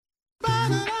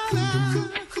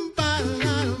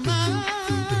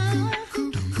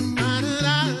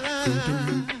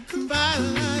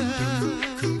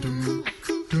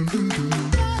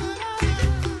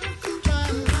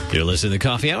listening to the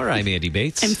Coffee Hour. I'm Andy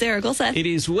Bates. I'm Sarah Gulseth. It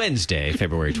is Wednesday,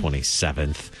 February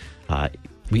 27th.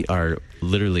 We are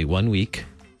literally 1 week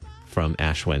from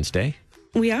Ash Wednesday.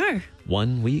 We are.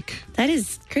 1 week. That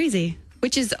is crazy.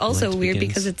 Which is also Lent weird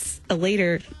begins. because it's a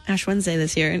later Ash Wednesday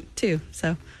this year, too.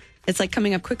 So it's like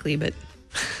coming up quickly, but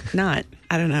not.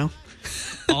 I don't know.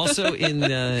 Also in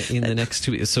the next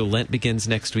 2 weeks, so Lent begins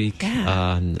next week,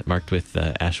 marked with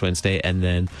Ash Wednesday, and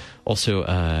then also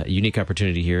a unique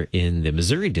opportunity here in the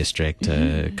Missouri District,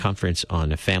 conference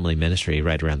on family ministry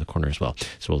right around the corner as well.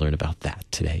 So we'll learn about that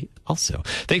today also.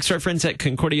 Thanks to our friends at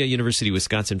Concordia University,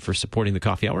 Wisconsin for supporting the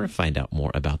Coffee Hour. Find out more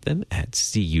about them at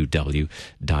cuw.edu.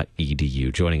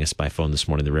 Joining us by phone this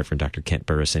morning, the Reverend Dr. Kent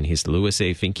Burreson. He's the Louis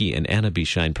A. Fincke and Anna B.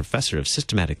 Professor of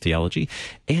Systematic Theology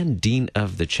and Dean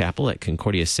of the Chapel at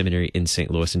Concordia Seminary in St.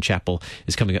 Louis. And chapel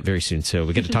is coming up very soon, so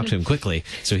we get to talk to him quickly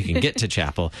so he can get to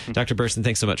chapel. Dr. Burreson,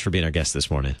 thanks so much for being our guest this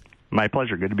morning. My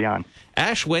pleasure. Good to be on.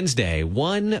 Ash Wednesday,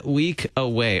 1 week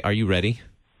away. Are you ready?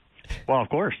 Well, of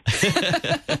course.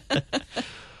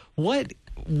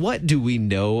 What do we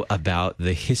know about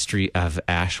the history of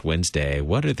Ash Wednesday?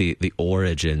 What are the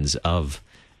origins of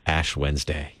Ash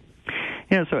Wednesday?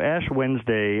 Yeah, so Ash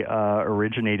Wednesday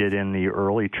originated in the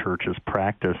early church's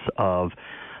practice of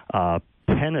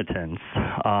penitence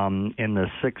in the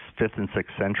 5th and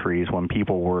 6th centuries when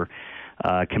people were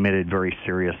committed very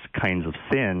serious kinds of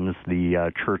sins.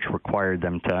 The church required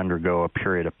them to undergo a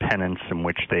period of penance in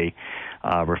which they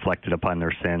reflected upon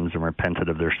their sins and repented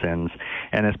of their sins.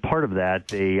 And as part of that,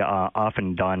 they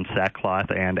often donned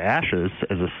sackcloth and ashes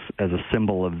as a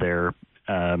symbol of their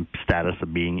status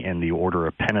of being in the order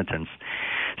of penitence.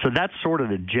 So that's sort of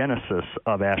the genesis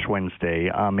of Ash Wednesday.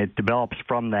 It develops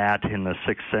from that in the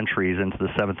 6th centuries into the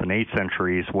 7th and 8th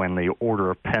centuries when the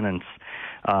order of penance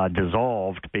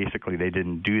dissolved. Basically, they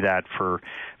didn't do that for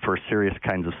serious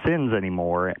kinds of sins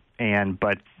anymore.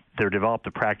 But there developed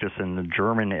a practice in the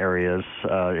German areas,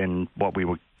 in what we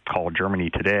would call Germany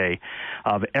today,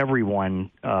 of everyone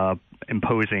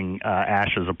imposing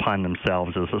ashes upon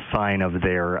themselves as a sign of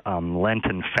their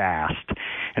Lenten fast.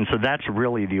 And so that's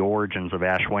really the origins of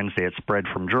Ash Wednesday. It spread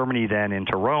from Germany then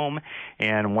into Rome,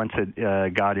 and once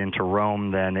it got into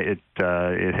Rome, then it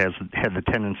has had the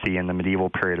tendency in the medieval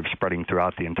period of spreading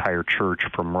throughout the entire church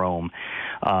from Rome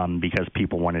because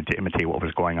people wanted to imitate what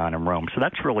was going on in Rome. So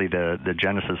that's really the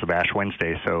genesis of Ash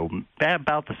Wednesday. So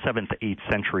about the 7th, 8th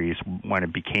centuries when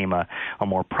it became a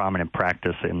more prominent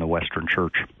practice in the Western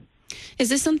Church. Is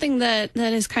this something that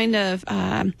is kind of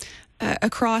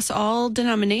across all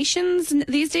denominations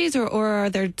these days, or are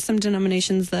there some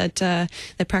denominations that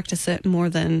practice it more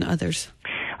than others?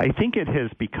 I think it has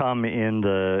become in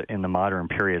the modern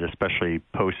period, especially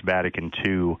post-Vatican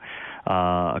II,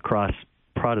 across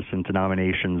Protestant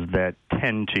denominations that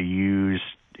tend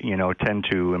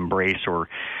to embrace or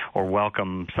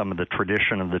welcome some of the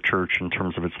tradition of the church in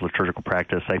terms of its liturgical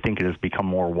practice. I think it has become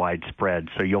more widespread.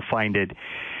 So you'll find it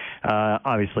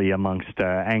obviously amongst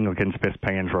Anglicans,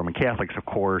 Episcopalians, Roman Catholics, of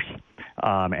course,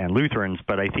 and Lutherans,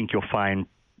 but I think you'll find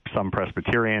some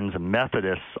Presbyterians and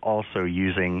Methodists also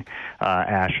using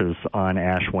ashes on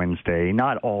Ash Wednesday.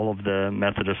 Not all of the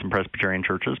Methodist and Presbyterian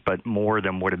churches, but more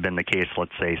than would have been the case,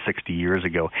 let's say, 60 years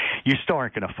ago. You still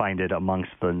aren't going to find it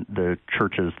amongst the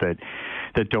churches that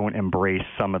don't embrace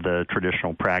some of the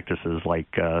traditional practices like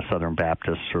Southern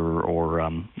Baptists or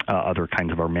other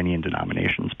kinds of Arminian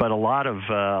denominations. But a lot of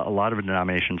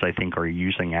denominations, I think, are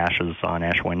using ashes on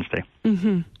Ash Wednesday.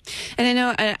 Mm-hmm. And I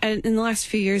know in the last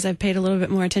few years I've paid a little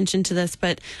bit more attention to this,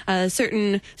 but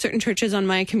certain churches on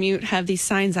my commute have these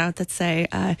signs out that say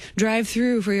 "Drive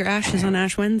through for your ashes on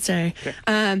Ash Wednesday."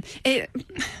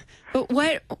 But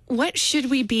what should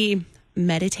we be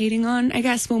meditating on, I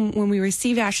guess, when we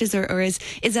receive ashes, or is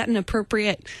that an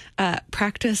appropriate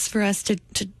practice for us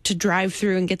to drive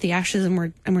through and get the ashes and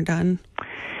we're done?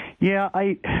 Yeah,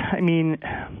 I mean,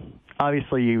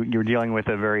 obviously you're dealing with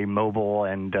a very mobile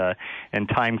and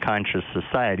time-conscious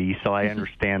society, so I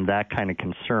understand that kind of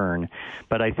concern.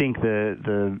 But I think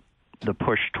the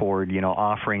push toward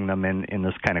offering them in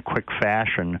this kind of quick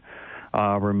fashion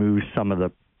removes some of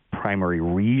the primary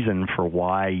reason for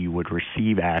why you would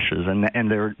receive ashes,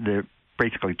 and there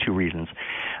basically two reasons.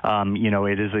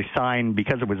 It is a sign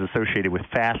because it was associated with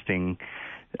fasting.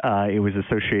 It was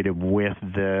associated with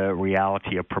the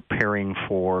reality of preparing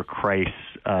for Christ's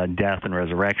death and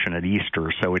resurrection at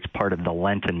Easter. So it's part of the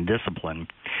Lenten discipline.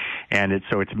 And it's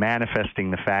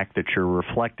manifesting the fact that you're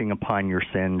reflecting upon your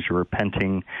sins, you're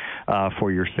repenting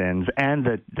for your sins. And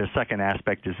the second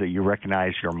aspect is that you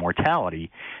recognize your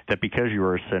mortality, that because you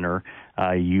are a sinner,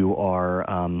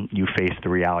 you face the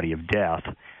reality of death.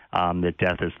 that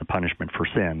death is the punishment for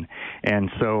sin. And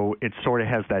so it sort of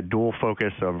has that dual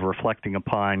focus of reflecting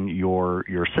upon your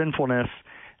sinfulness,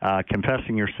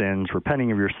 confessing your sins,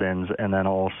 repenting of your sins, and then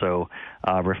also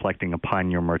reflecting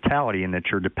upon your mortality, and that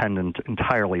you're dependent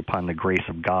entirely upon the grace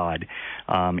of God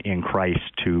in Christ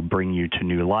to bring you to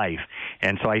new life.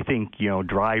 And so I think,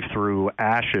 drive-through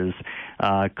ashes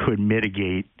could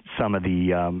mitigate some of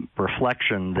the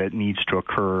reflection that needs to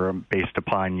occur based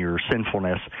upon your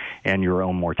sinfulness and your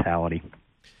own mortality.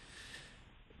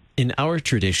 In our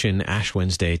tradition, Ash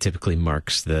Wednesday typically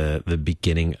marks the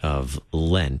beginning of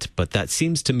Lent, but that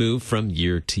seems to move from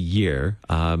year to year.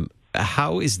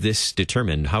 How is this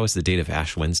determined? How is the date of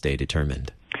Ash Wednesday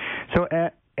determined? So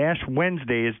Ash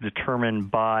Wednesday is determined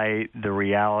by the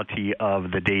reality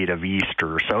of the date of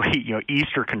Easter. So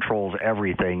Easter controls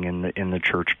everything in the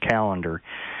church calendar.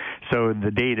 So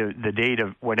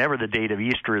whenever the date of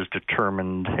Easter is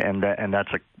determined, and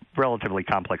that's a relatively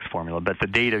complex formula, but the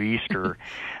date of Easter,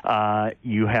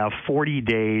 you have 40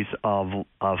 days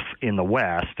in the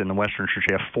West, in the Western Church,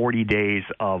 you have 40 days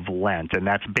of Lent, and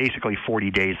that's basically 40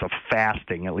 days of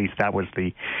fasting. At least that was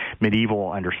the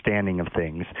medieval understanding of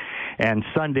things. And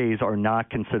Sundays are not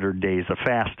considered days of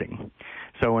fasting.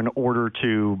 So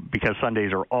because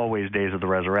Sundays are always days of the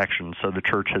resurrection, so the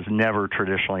church has never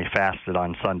traditionally fasted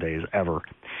on Sundays ever.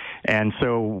 And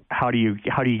so how do you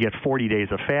get 40 days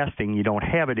of fasting? You don't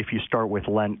have it if you start with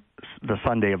Lent, the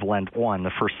Sunday of Lent 1,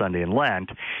 the first Sunday in Lent.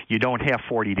 You don't have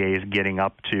 40 days getting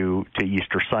up to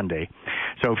Easter Sunday.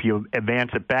 So if you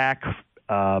advance it back,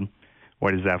 4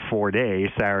 days,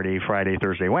 Saturday, Friday,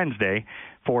 Thursday, Wednesday,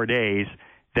 4 days,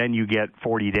 then you get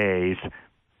 40 days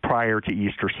prior to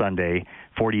Easter Sunday,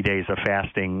 40 days of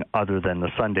fasting other than the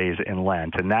Sundays in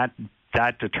Lent. And that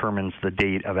determines the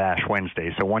date of Ash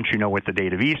Wednesday. So once you know what the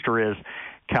date of Easter is,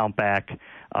 count back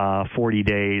 40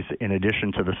 days in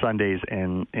addition to the Sundays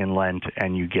in Lent,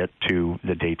 and you get to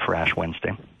the date for Ash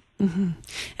Wednesday. Mm-hmm.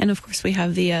 And of course, we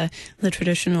have the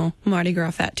traditional Mardi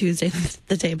Gras Fat Tuesday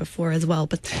the day before as well.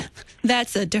 But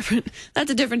that's a different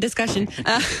discussion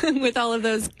with all of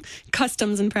those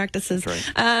customs and practices.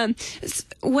 Right.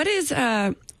 What is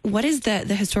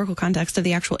the historical context of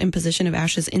the actual imposition of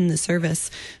ashes in the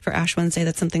service for Ash Wednesday?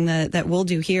 That's something that we'll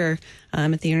do here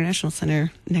at the International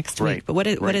Center next week. But what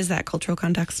is that cultural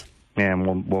context? Yeah,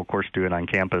 and we'll of course do it on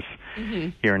campus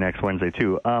here next Wednesday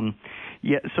too.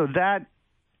 So that.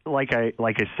 Like I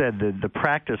said, the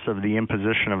practice of the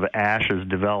imposition of ashes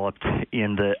developed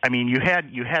in you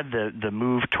had the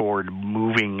move toward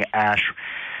moving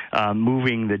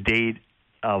the date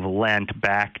of Lent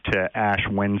back to Ash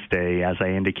Wednesday, as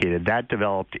I indicated. That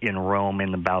developed in Rome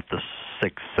in about the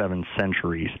 6th, 7th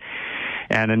centuries.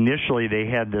 And initially they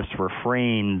had this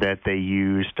refrain that they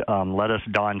used, let us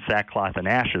don sackcloth and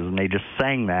ashes, and they just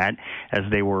sang that as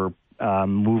they were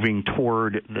moving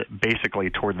toward the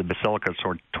basilica,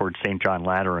 toward St. John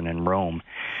Lateran in Rome.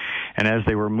 And as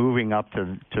they were moving up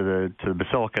to the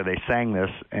basilica, they sang this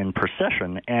in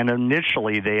procession. And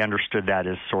initially, they understood that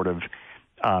as sort of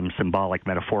symbolic,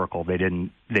 metaphorical. They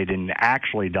didn't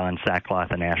actually don sackcloth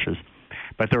and ashes.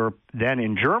 But then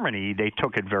in Germany, they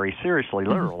took it very seriously,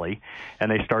 literally,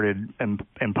 and they started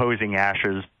imposing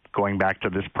ashes. Going back to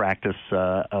this practice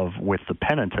with the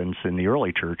penitents in the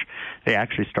early church, they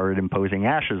actually started imposing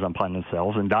ashes upon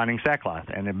themselves and donning sackcloth,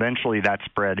 and eventually that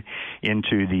spread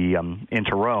into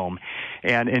Rome.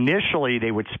 And initially,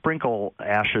 they would sprinkle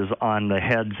ashes on the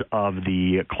heads of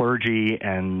the clergy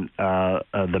and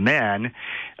the men,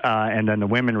 and then the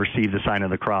women received the sign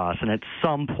of the cross. And at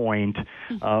some point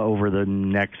over the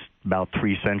next about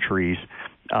 3 centuries,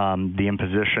 the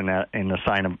imposition in the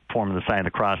form of the sign of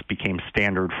the cross became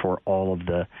standard for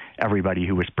everybody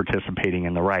who was participating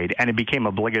in the rite, and it became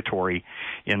obligatory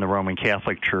in the Roman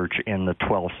Catholic Church in the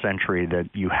 12th century that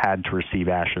you had to receive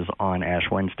ashes on Ash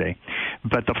Wednesday.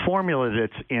 But the formula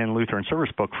that's in Lutheran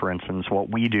Service Book, for instance, what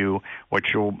we do, what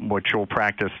you'll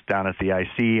practice down at the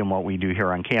IC, and what we do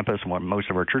here on campus, and what most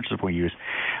of our churches will use,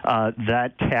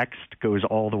 that text goes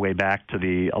all the way back to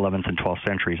the 11th and 12th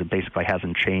centuries. It basically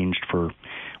hasn't changed for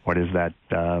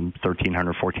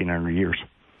 1,300, 1,400 years.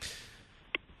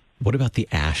 What about the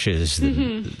ashes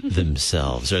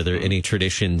themselves? Are there any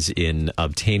traditions in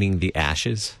obtaining the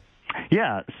ashes?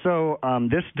 Yeah, so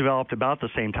this developed about the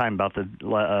same time, about the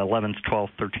 11th, 12th,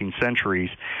 13th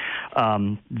centuries,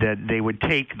 that they would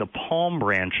take the palm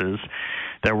branches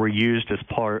that were used as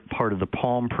part of the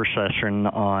palm procession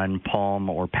on Palm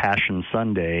or Passion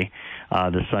Sunday,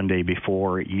 the Sunday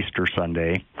before Easter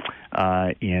Sunday,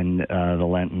 in the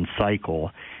Lenten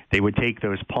cycle. They would take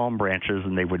those palm branches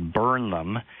and they would burn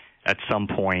them at some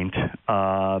point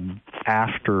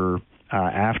after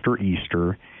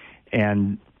Easter,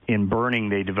 and in burning,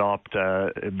 they developed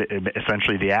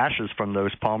essentially the ashes from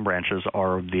those palm branches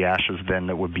are the ashes then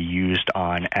that would be used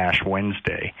on Ash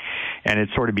Wednesday. And it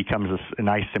sort of becomes a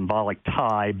nice symbolic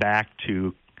tie back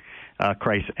to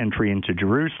Christ's entry into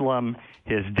Jerusalem,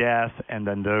 his death, and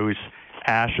then those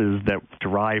ashes that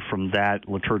derive from that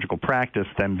liturgical practice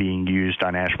then being used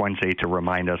on Ash Wednesday to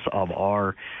remind us of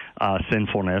our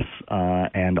sinfulness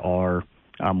and our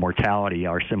mortality,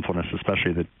 our sinfulness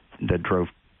especially that drove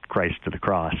Christ to the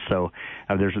cross. So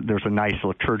there's a nice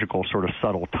liturgical sort of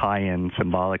subtle tie-in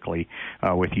symbolically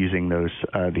with using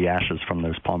the ashes from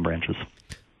those palm branches.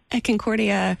 At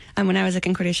Concordia, when I was at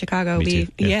Concordia Chicago,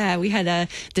 we had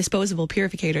disposable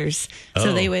purificators.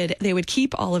 So they would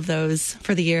keep all of those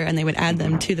for the year, and they would add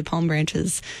them to the palm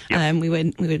branches. Yep. We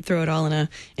would throw it all in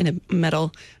a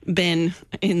metal bin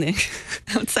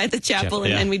outside the chapel,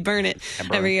 and we'd burn it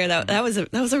every year. That was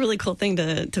a really cool thing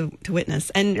to witness.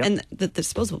 And the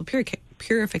disposable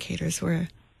purificators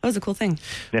was a cool thing.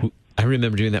 Yeah. I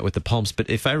remember doing that with the palms, but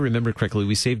if I remember correctly,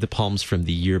 we saved the palms from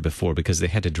the year before because they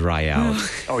had to dry out.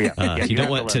 Oh, yeah. You don't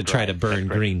want to try to burn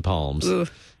green palms. Ooh.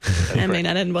 That may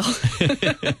not end well.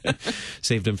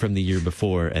 Saved them from the year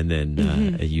before and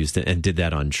then used it and did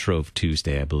that on Shrove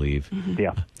Tuesday, I believe.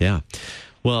 Yeah. Yeah.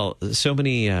 Well, so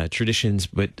many traditions,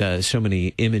 but so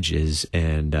many images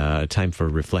and time for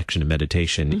reflection and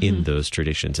meditation in those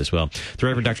traditions as well. The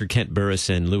Reverend Dr. Kent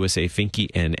Burreson, Louis A.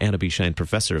 Fincke and Anna B.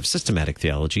 Professor of Systematic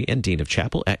Theology and Dean of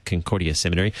Chapel at Concordia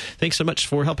Seminary. Thanks so much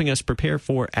for helping us prepare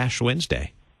for Ash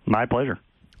Wednesday. My pleasure.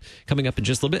 Coming up in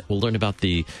just a little bit, we'll learn about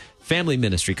the Family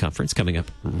Ministry Conference coming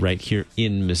up right here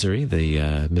in Missouri,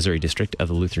 the Missouri District of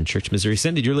the Lutheran Church Missouri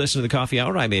Synod. You're listening to the Coffee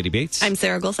Hour. I'm Andy Bates. I'm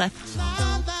Sarah Golseth.